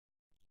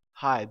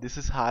Hi, this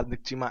is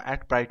Hardik Chima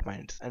at Bright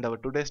Minds, and our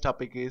today's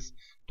topic is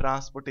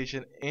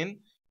transportation in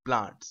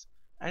plants.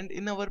 And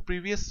in our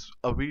previous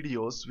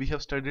videos, we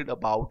have studied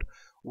about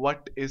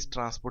what is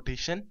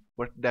transportation,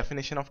 what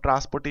definition of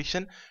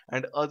transportation,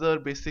 and other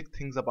basic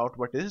things about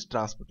what is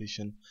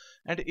transportation.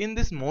 And in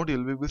this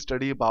module, we will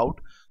study about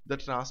the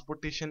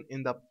transportation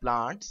in the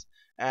plants,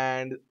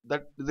 and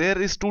that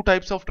there is two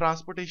types of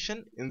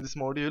transportation. In this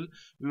module,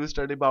 we will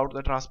study about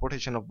the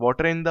transportation of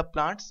water in the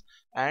plants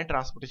and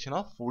transportation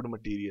of food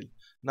material.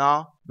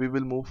 Now we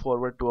will move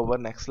forward to our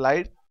next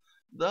slide.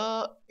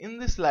 In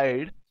this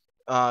slide,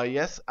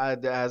 as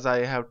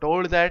I have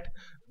told that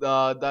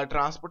the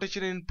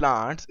transportation in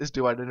plants is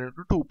divided into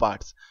two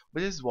parts,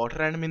 which is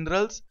water and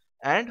minerals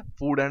and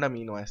food and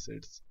amino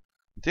acids.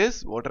 Which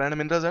is water and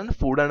minerals and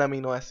food and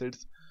amino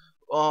acids.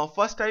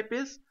 First type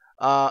is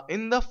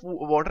in the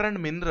water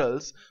and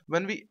minerals.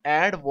 When we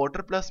add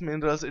water plus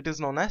minerals, it is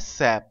known as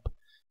sap,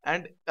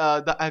 and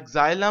the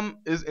xylem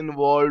is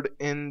involved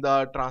in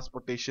the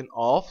transportation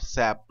of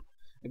sap.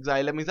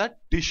 Xylem is a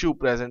tissue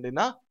present in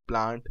a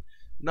plant.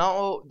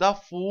 Now the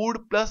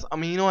food plus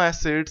amino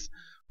acids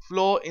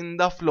flow in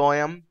the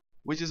phloem,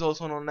 which is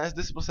also known as,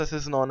 this process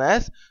is known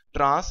as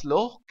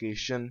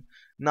translocation.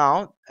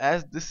 Now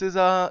as this is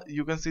a,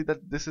 you can see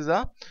that this is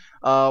a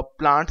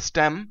plant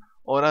stem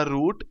or a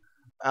root,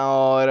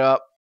 or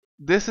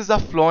this is a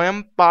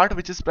phloem part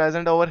which is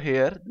present over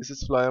here. This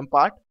is phloem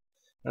part.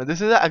 Now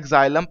this is the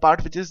xylem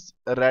part, which is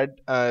red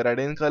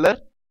in color.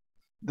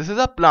 This is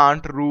a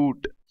plant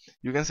root.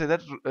 You can say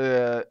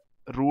that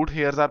root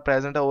hairs are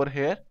present over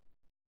here,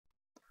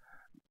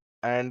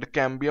 and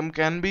cambium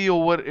can be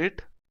over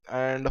it,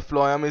 and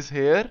phloem is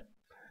here,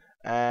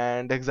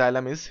 and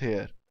xylem is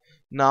here.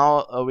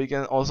 Now we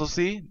can also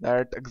see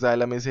that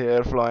xylem is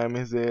here, phloem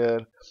is here.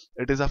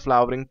 It is a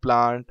flowering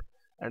plant,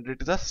 and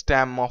it is a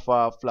stem of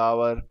a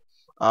flower,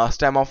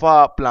 stem of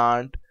a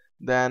plant.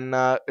 Then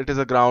it is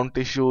a ground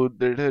tissue,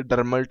 there is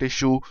dermal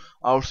tissue.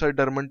 Outside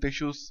dermal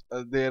tissues,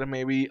 there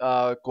may be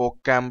a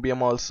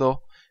cambium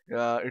also,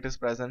 it is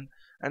present.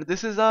 And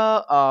this is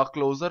a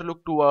closer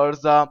look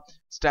towards the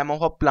stem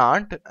of a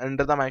plant.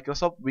 Under the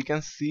microscope we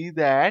can see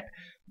that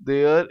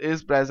there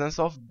is presence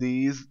of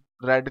these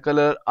red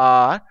color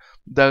are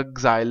the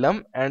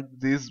xylem, and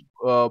these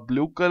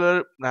blue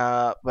color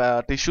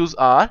tissues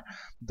are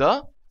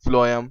the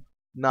phloem.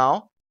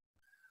 Now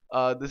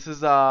this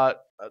is a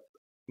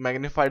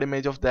magnified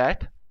image of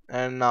that.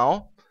 And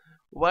now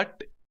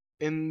what,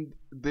 in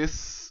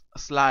this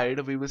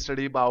slide we will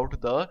study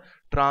about the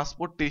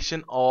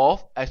transportation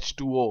of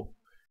H2O.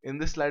 In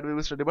this slide we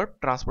will study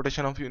about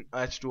transportation of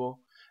H2O.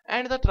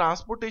 And the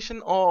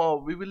transportation,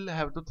 or we will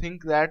have to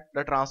think that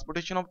the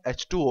transportation of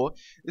H2O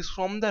is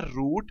from the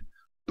root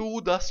to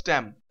the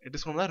stem. It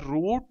is from the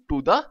root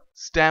to the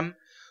stem,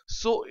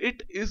 so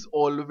it is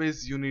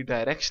always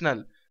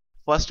unidirectional.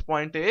 First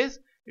point is,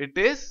 it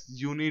is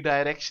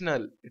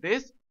unidirectional. It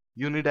is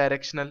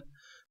unidirectional.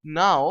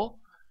 Now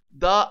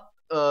the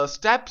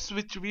steps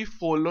which we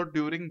follow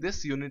during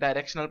this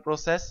unidirectional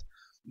process,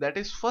 that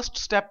is, first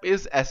step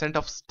is ascent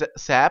of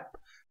sap,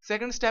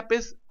 second step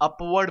is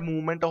upward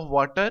movement of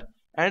water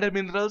and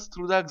minerals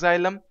through the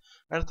xylem,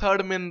 and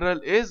third mineral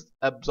is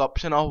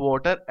absorption of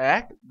water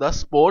at the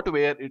spot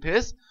where it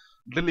is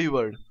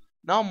delivered.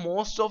 Now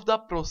most of the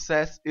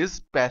process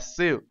is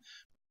passive.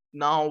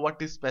 Now what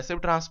is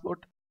passive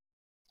transport?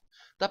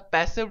 The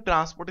passive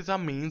transport is a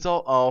means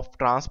of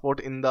transport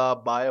in the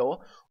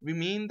bio. We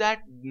mean that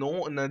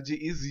no energy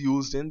is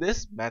used in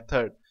this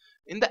method.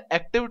 In the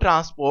active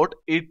transport,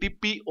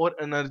 ATP or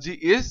energy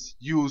is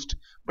used,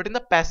 but in the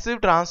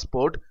passive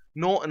transport,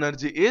 no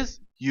energy is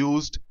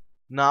used.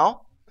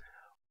 Now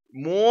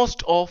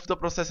most of the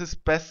process is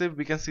passive.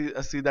 We can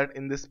see that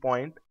in this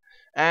point.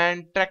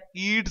 And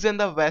tracheids and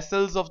the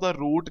vessels of the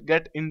root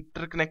get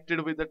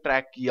interconnected with the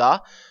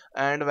trachea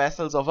and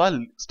vessels of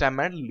a stem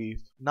and leaf.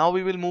 Now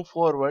we will move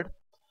forward.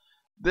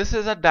 This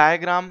is a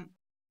diagram,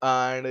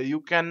 and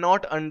you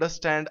cannot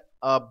understand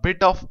a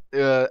bit of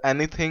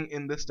anything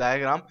in this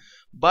diagram,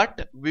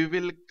 but we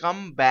will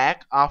come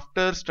back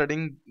after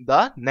studying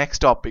the next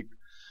topic.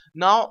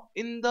 Now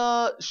in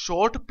the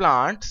short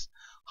plants,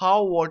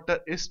 how water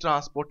is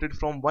transported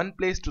from one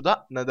place to the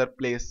another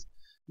place.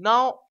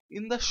 Now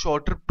in the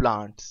shorter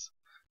plants,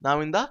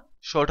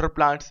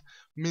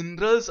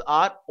 minerals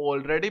are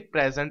already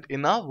present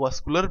in a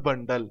vascular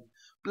bundle,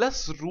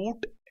 plus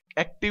root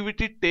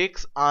activity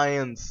takes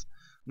ions.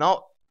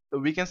 Now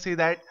we can see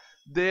that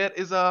there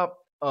is a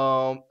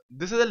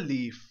this is a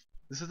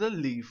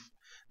leaf.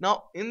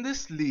 Now in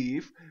this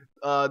leaf,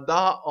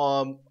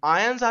 the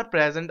ions are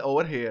present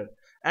over here,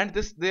 and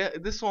this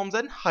forms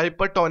an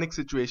hypertonic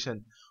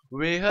situation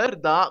where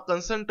the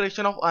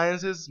concentration of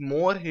ions is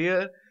more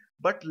here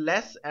but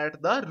less at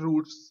the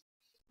roots.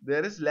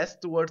 There is less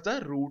towards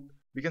the root.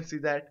 We can see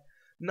that.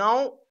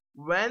 Now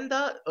when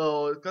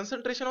the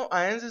concentration of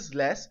ions is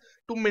less,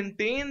 to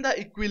maintain the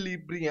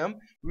equilibrium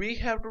we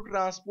have to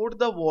transport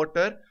the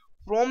water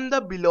from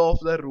the below of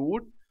the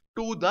root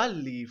to the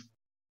leaf.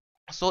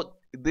 So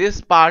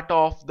this part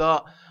of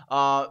the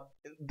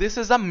this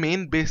is the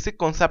main basic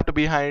concept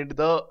behind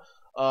the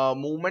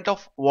movement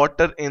of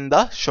water in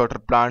the shorter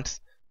plants.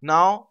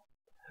 Now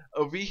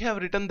we have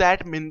written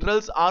that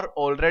minerals are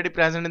already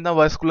present in the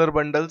vascular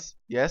bundles,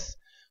 yes,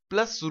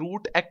 plus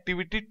root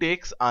activity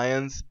takes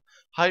ions.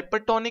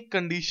 Hypertonic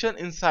condition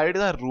inside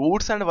the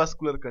roots and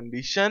vascular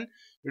condition,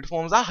 it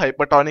forms a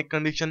hypertonic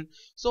condition.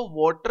 So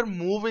water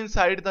move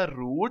inside the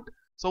root,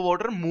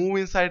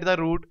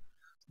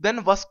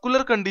 then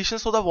vascular condition,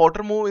 so the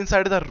water move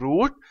inside the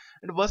root,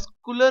 and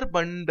vascular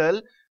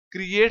bundle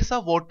creates a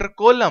water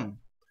column.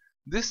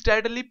 This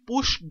steadily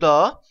pushed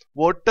the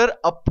water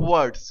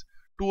upwards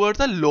towards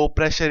the low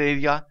pressure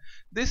area.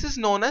 This is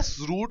known as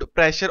root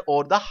pressure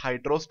or the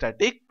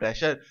hydrostatic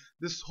pressure.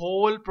 This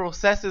whole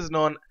process is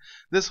known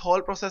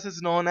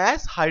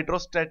as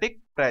hydrostatic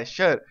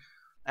pressure,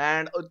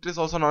 and it is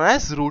also known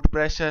as root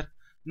pressure.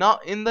 Now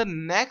in the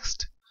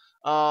next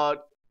uh,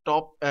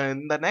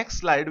 in the next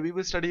slide we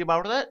will study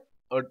about the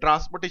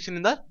transportation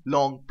in the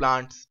long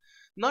plants.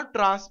 Now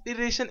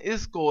transpiration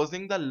is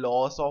causing the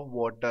loss of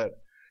water.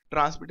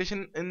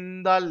 Transpiration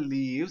in the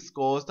leaves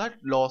cause the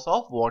loss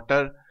of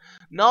water.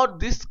 Now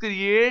this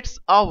creates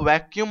a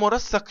vacuum or a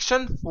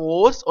suction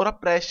force or a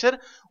pressure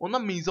on the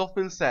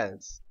mesophyll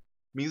cells.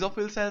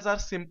 Mesophyll cells are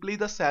simply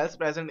the cells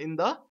present in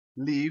the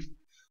leaf.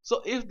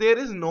 So if there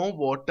is no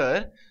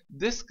water,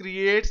 this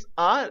creates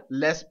a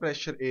less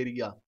pressure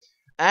area.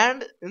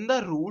 And in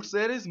the roots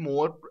there is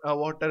more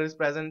water is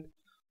present.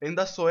 In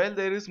the soil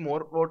there is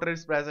more water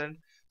is present.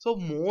 So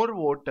more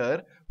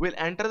water will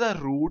enter the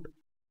root,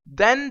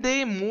 then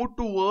they move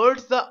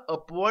towards the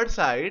upward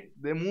side,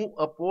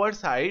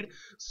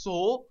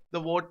 so the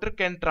water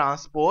can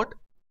transport,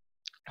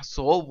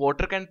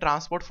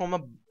 from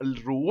a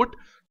root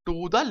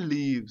to the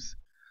leaves.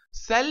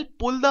 Cell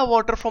pull the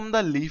water from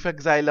the leaf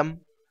xylem,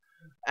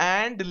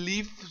 and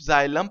leaf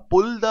xylem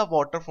pull the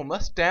water from the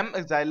stem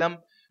xylem,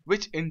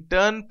 which in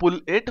turn pull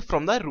it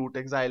from the root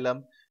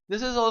xylem.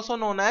 This is also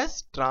known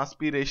as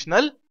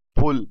transpirational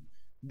pull.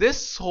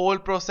 This whole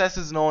process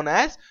is known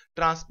as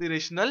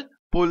transpirational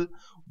pull.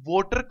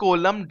 Water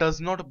column does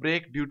not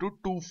break due to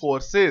two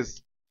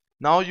forces.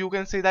 Now you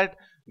can say that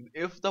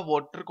if the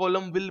water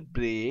column will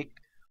break,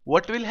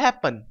 what will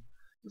happen?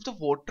 If the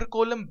water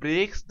column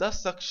breaks, the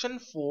suction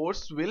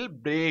force will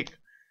break.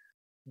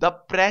 The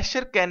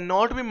pressure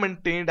cannot be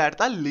maintained at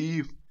the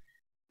leaf.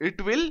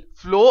 It will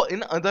flow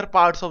in other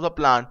parts of the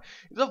plant.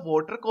 If the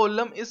water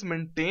column is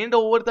maintained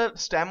over the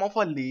stem of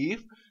a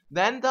leaf,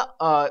 then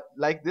the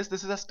like this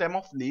is a stem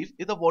of leaf.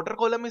 If the water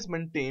column is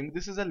maintained,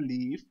 this is a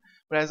leaf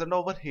present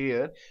over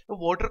here. The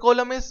water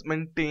column is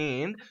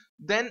maintained,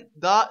 then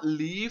the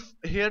leaf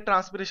here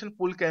transpiration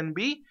pull can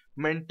be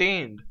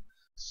maintained.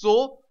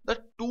 So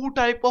the two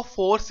type of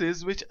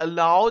forces which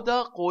allow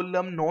the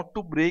column not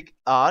to break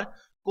are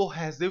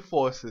cohesive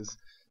forces.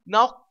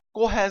 Now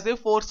cohesive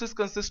forces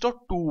consist of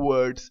two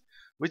words,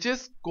 which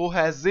is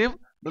cohesive,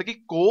 like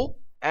co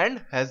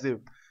and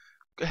hesive.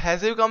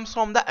 Hesive comes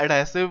from the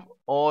adhesive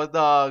or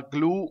the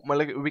glue,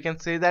 like we can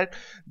say that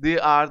they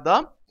are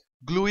the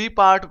gluey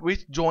part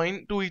which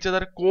join to each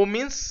other. Co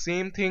means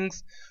same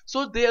things,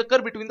 so they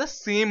occur between the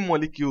same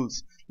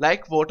molecules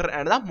like water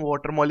and the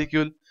water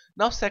molecule.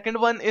 Now second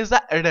one is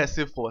the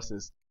adhesive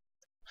forces.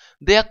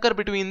 They occur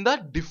between the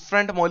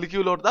different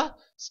molecule or the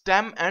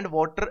stem and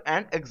water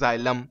and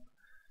xylem.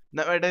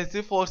 Now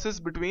adhesive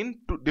forces between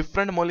two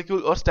different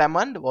molecule or stem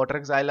and water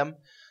xylem.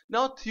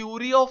 Now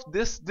theory of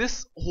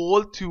this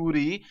whole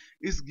theory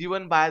is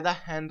given by the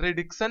Henry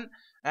Dixon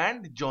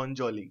and John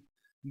Joly.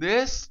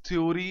 This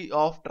theory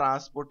of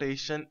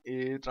transpiration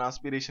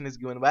is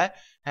given by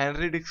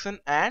Henry Dixon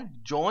and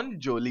John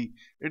Joly.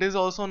 It is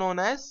also known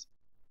as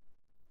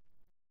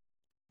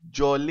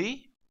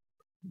Joly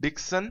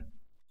Dixon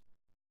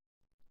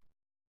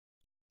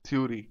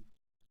theory.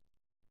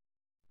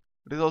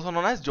 It is also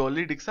known as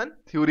Joly-Dickson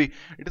theory.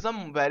 It is a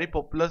very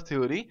popular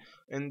theory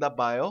in the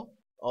bio,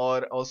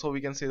 or also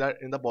we can say that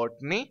in the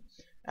botany.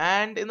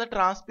 And in the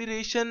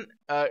transpiration,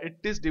 it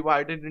is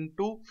divided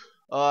into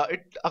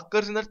it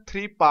occurs in the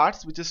three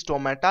parts, which is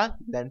stomata,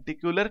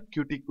 lenticular,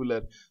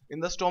 cuticular. In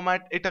the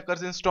stomata, it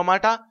occurs in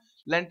stomata.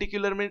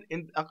 Lenticular means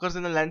it occurs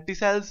in the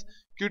lenticels.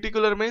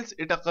 Cuticular means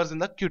it occurs in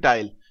the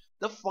cutile.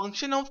 The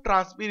function of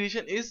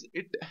transpiration is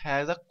it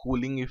has a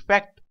cooling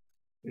effect.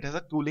 It has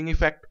a cooling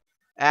effect.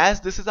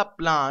 As this is a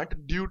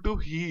plant, due to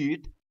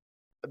heat,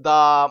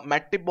 the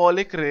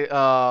metabolic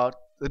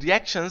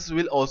reactions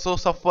will also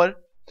suffer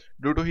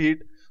due to heat.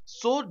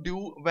 So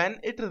when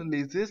it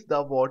releases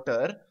the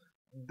water,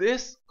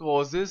 this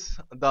causes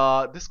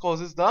the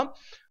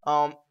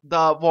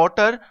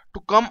water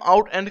to come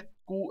out and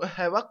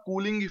have a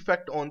cooling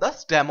effect on the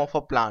stem of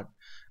a plant.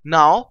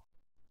 Now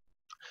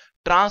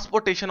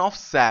transportation of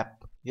sap.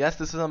 Yes,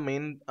 this is a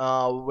main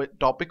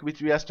topic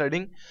which we are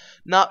studying.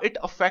 Now it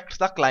affects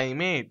the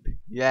climate.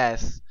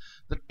 Yes,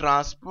 the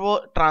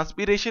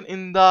transpiration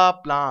in the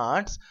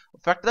plants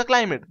affect the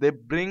climate. They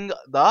bring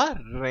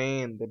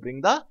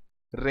the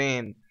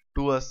rain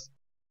to us.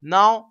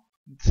 Now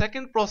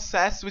second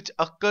process which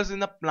occurs in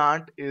the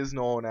plant is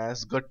known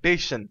as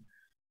guttation.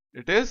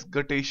 It is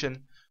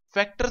guttation.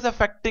 Factors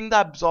affecting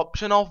the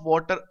absorption of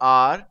water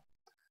are,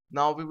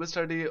 now we will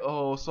study,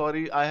 oh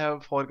sorry, I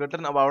have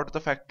forgotten about the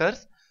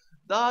factors.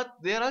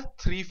 There are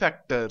three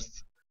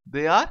factors.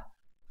 There are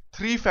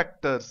three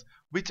factors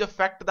which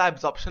affect the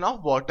absorption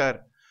of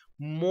water.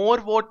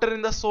 More water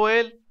in the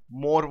soil,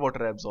 more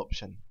water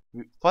absorption.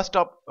 First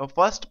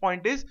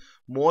point is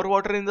more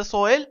water in the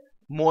soil,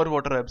 more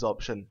water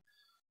absorption.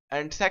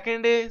 And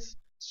second is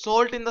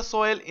salt in the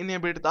soil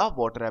inhibit the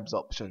water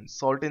absorption.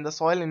 Salt in the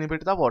soil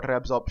inhibit the water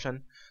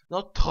absorption.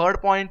 Now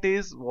third point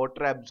is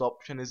water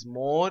absorption is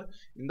more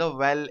in the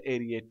well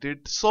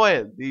aerated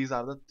soil. These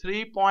are the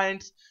 3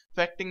 points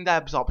affecting the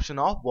absorption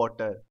of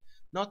water.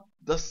 Now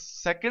the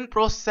second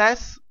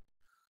process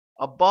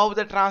above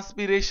the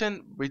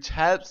transpiration which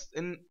helps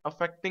in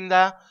affecting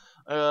the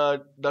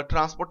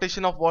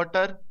transportation of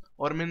water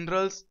or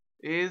minerals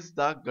is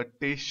the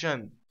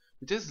guttation,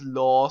 which is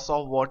loss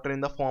of water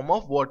in the form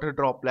of water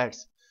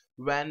droplets.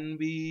 When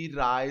we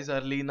rise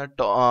early in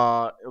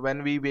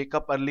when we wake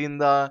up early in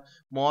the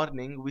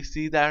morning, we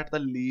see that the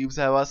leaves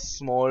have a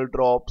small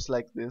drops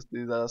like this.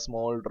 These are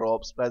small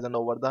drops present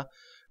over the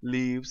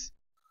leaves.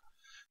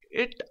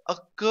 It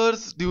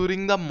occurs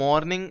during the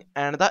morning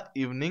and the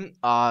evening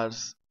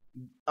hours.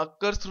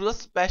 Occurs through a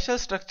special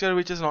structure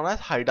which is known as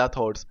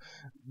hydrathodes.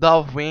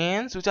 The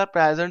veins which are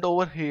present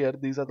over here,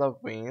 these are the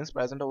veins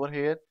present over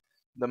here.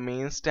 The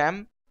main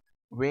stem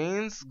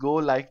veins go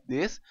like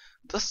this.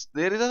 Thus,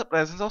 there is a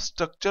presence of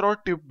structure or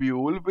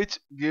tubule which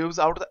gives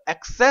out the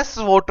excess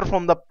water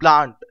from the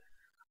plant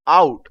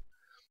out.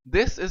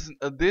 This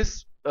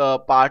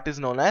part is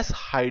known as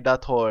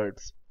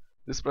hydrathodes.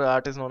 This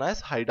part is known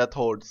as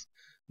hydrathodes.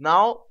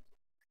 Now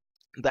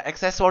the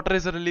excess water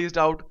is released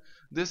out.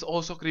 This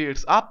also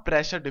creates a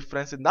pressure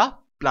difference in the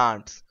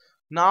plants.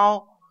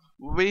 Now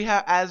we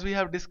have, as we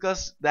have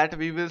discussed, that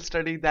we will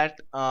study that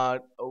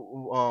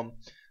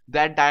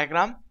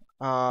diagram.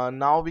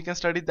 Now we can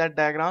study that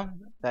diagram,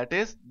 that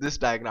is this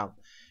diagram.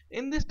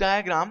 In this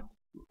diagram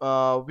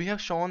we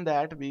have shown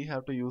that we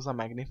have to use a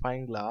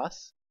magnifying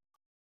glass.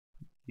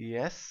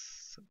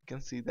 Yes, you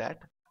can see that.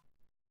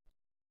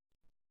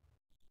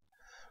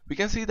 We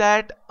can see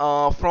that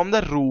from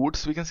the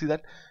roots, we can see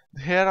that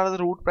here are the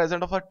root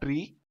present of a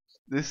tree.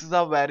 This is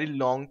a very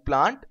long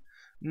plant.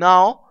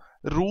 Now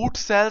root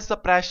cells, the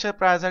pressure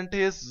present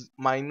is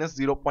minus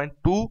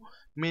 0.2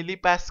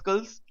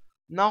 millipascals.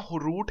 Now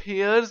root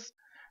hairs,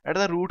 at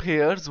the root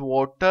hairs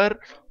water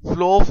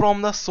flow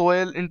from the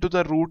soil into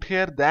the root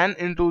hair, then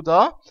into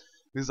the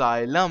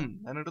xylem.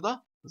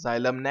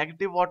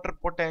 Negative water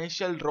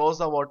potential draws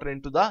the water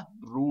into the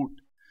root.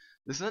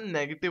 This is a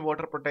negative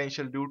water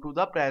potential due to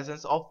the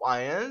presence of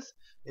ions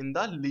in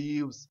the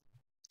leaves.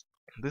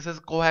 This is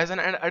cohesion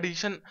and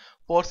addition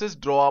forces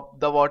draw up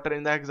the water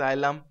in the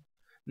xylem.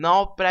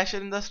 Now pressure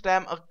in the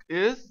stem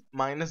is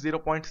minus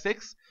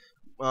 0.6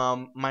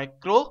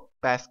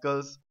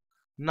 micropascals.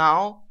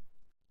 Now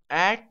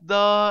at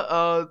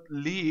the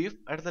leaf,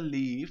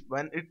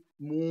 when it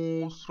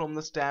moves from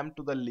the stem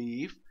to the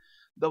leaf,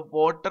 the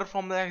water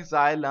from the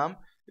xylem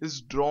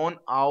is drawn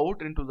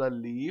out into the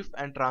leaf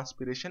and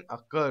transpiration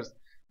occurs.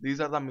 These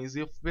are the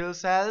mesophyll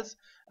cells,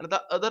 and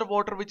the other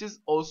water which is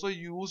also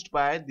used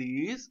by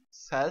these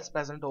cells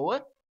present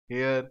over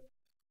here.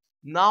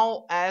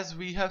 Now as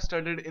we have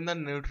studied in the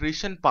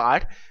nutrition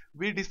part,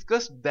 we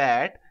discussed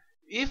that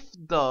if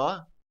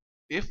the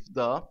if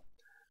the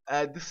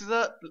this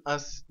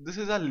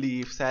is a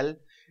leaf cell.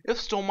 If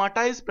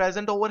stomata is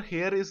present over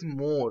here is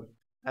more,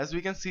 as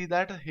we can see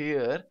that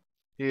here,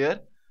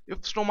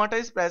 if stomata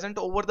is present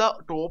over the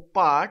top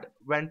part,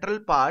 ventral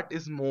part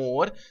is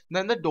more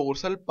than the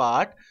dorsal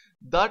part,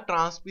 the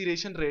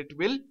transpiration rate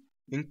will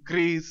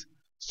increase.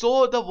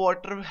 So the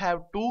water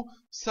have to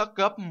suck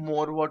up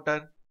more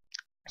water.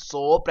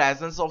 So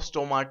presence of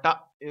stomata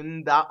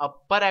in the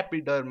upper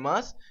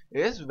epidermis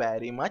is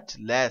very much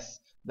less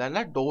than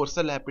the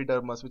dorsal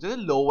epidermis, which is a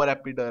lower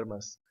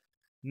epidermis.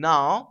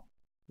 Now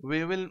we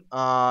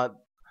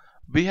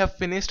have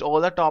finished all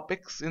the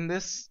topics in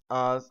this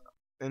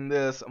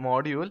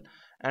module,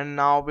 and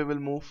now we will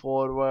move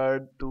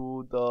forward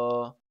to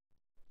the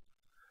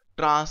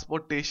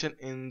transportation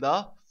in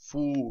the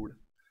food.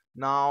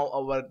 Now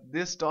our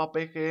this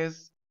topic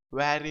is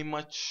very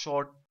much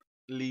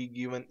shortly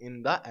given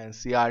in the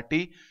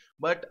NCRT,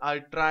 but I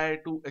try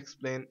to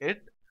explain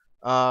it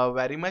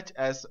very much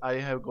as I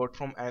have got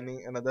from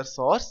another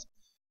source.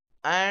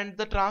 And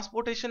the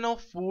transportation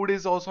of food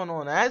is also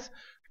known as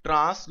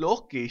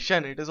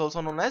translocation. It is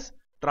also known as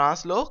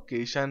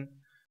translocation.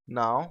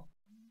 Now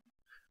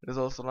it is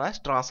also known as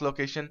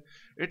translocation.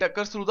 It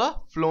occurs through the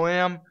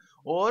phloem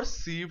or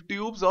sieve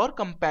tubes or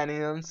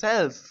companion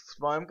cells.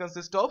 Phloem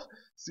consists of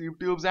sieve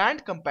tubes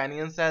and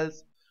companion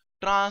cells.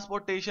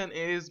 Transportation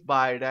is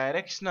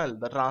bidirectional.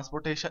 The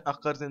transportation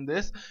occurs in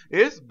this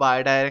is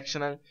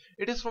bidirectional.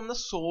 It is from the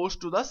source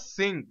to the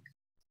sink.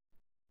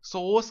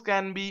 Source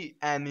can be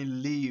any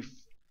leaf.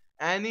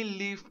 Any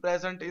leaf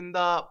present in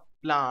the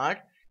plant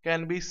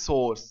can be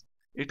source.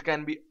 It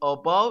can be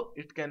above,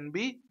 it can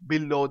be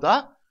below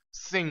the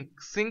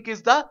sink. Sink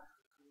is the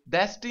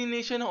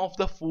destination of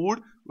the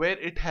food where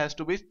it has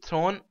to be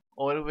thrown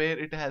or where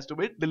it has to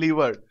be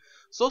delivered.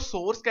 So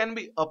source can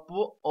be up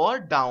or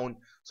down.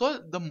 So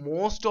the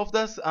most of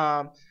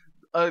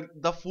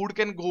the food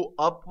can go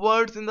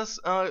upwards in the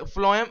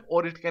phloem,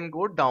 or it can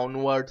go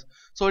downwards.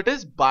 So it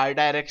is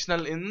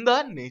bidirectional in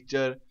the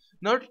nature.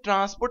 Now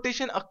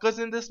transportation occurs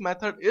in this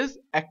method is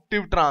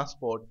active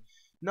transport.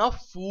 Now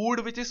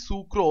food which is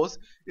sucrose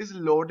is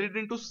loaded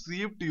into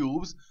sieve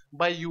tubes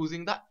by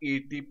using the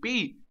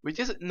ATP, which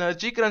is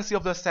energy currency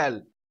of the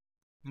cell,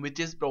 which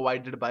is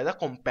provided by the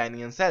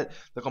companion cell.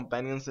 The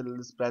companion cell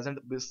is present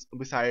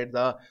beside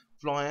the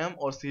phloem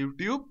or sieve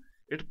tube.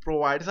 It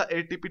provides the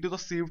ATP to the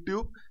sieve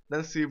tube.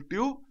 Then sieve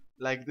tube,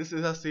 like this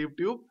is a sieve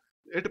tube,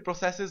 it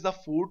processes the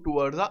food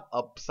towards the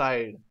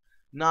upside.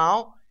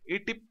 Now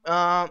ATP,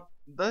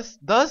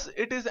 thus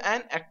it is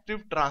an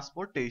active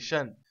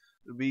transportation.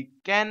 We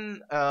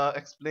can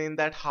explain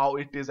that how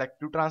it is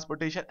active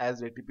transportation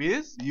as ATP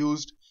is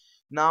used.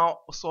 Now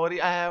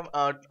sorry, I have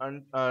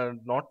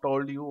not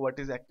told you what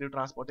is active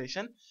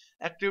transportation.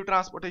 Active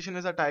transportation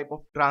is a type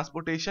of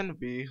transportation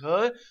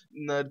where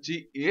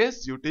energy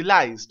is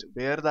utilized,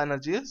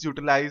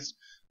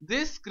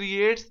 this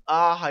creates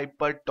a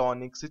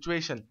hypertonic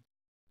situation.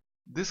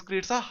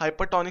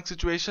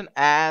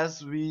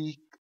 As we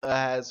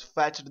has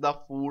fetched the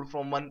food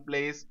from one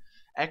place,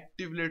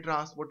 actively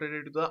transported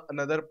it to the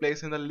another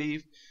place in the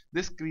leaf.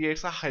 This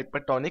creates a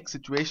hypertonic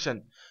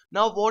situation.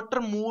 Now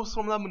water moves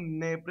from the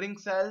neighboring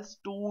cells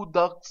to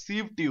the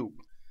sieve tube.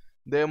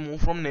 They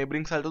move from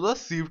neighboring cell to the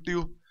sieve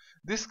tube.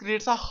 This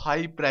creates a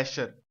high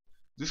pressure.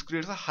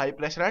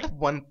 At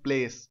one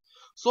place.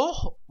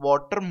 So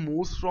water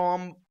moves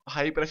from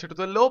high pressure to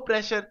the low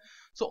pressure.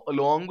 So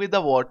along with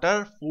the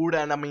water, food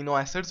and amino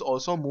acids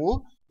also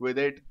move with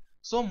it.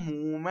 So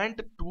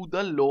movement to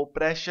the low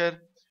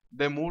pressure,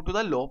 they move to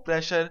the low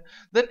pressure.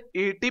 Then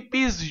ATP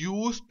is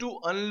used to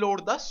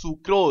unload the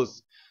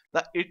sucrose.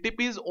 The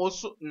ATP is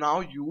also now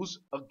used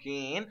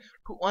again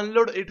to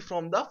unload it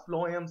from the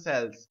phloem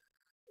cells.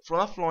 From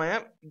the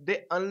phloem,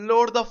 they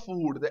unload the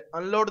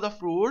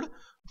food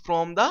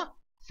from the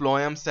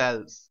phloem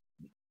cells.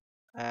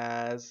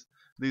 As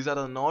these are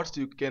the notes,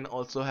 you can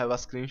also have a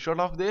screenshot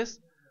of this.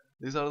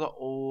 These are the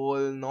all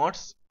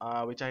notes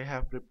which I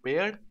have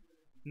prepared.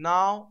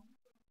 Now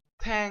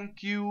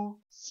thank you,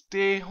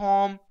 stay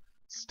home,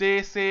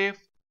 stay safe,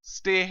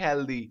 stay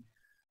healthy,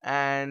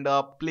 and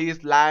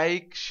please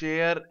like,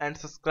 share and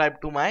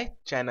subscribe to my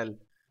channel.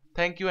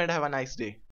 Thank you and have a nice day.